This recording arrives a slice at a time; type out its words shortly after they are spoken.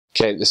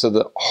Okay, so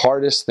the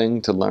hardest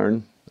thing to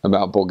learn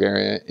about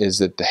Bulgaria is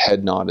that the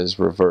head nod is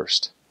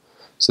reversed.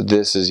 So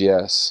this is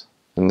yes,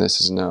 and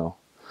this is no.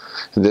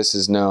 And this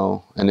is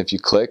no, and if you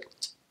click,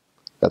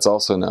 that's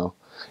also no.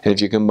 And if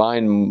you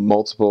combine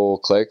multiple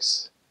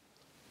clicks,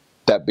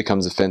 that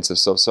becomes offensive.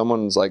 So if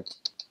someone's like,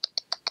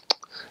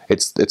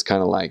 it's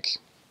kind of like,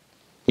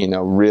 you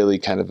know, really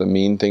kind of a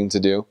mean thing to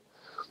do.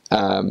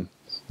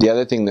 The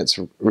other thing that's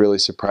really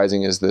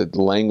surprising is that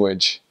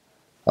language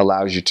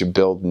allows you to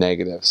build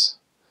negatives.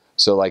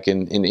 So like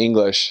in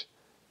English,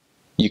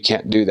 you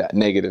can't do that.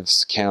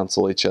 Negatives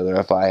cancel each other.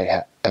 If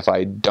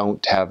I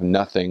don't have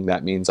nothing,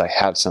 that means I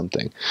have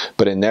something.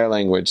 But in their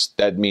language,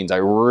 that means I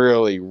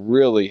really,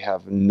 really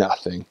have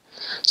nothing.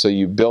 So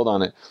you build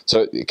on it.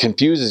 So it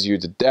confuses you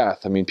to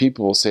death. I mean,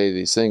 people will say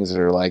these things that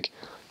are like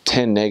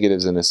 10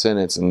 negatives in a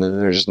sentence, and then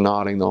they're just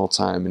nodding the whole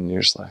time, and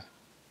you're just like,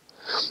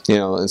 you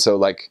know. And so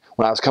like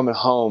when I was coming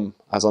home,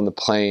 I was on the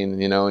plane,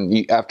 you know,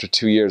 and after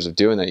 2 years of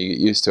doing that, you get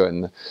used to it.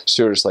 And the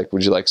stewardess like,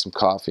 would you like some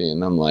coffee?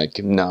 And I'm like,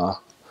 no.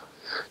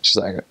 She's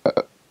like,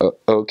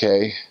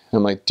 okay. And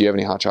I'm like, do you have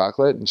any hot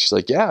chocolate? And she's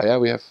like, yeah,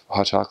 we have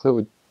hot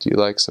chocolate. Do you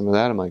like some of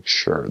that? I'm like,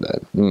 sure,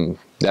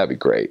 that'd be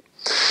great.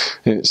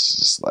 And it's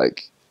just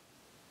like,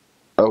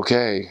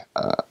 okay,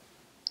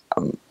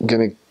 I'm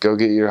gonna go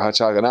get your hot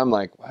chocolate. And I'm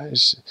like, why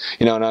is she?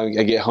 You know, and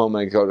I get home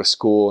and I go to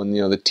school, and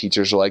you know, the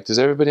teachers are like, does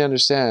everybody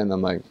understand? And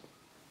I'm like,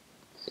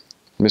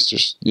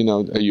 Mr., you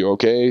know, are you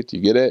okay? Do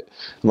you get it?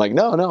 I'm like,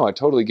 no, I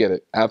totally get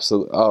it.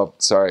 Absolutely. Oh,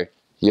 sorry.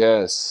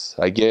 Yes,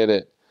 I get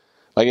it.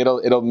 Like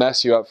it'll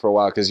mess you up for a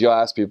while, because you'll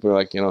ask people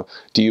like, you know,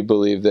 do you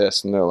believe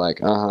this? And they're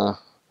like,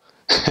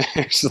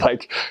 It's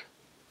like,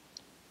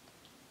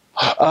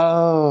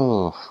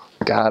 oh,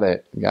 got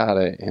it,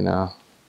 you know.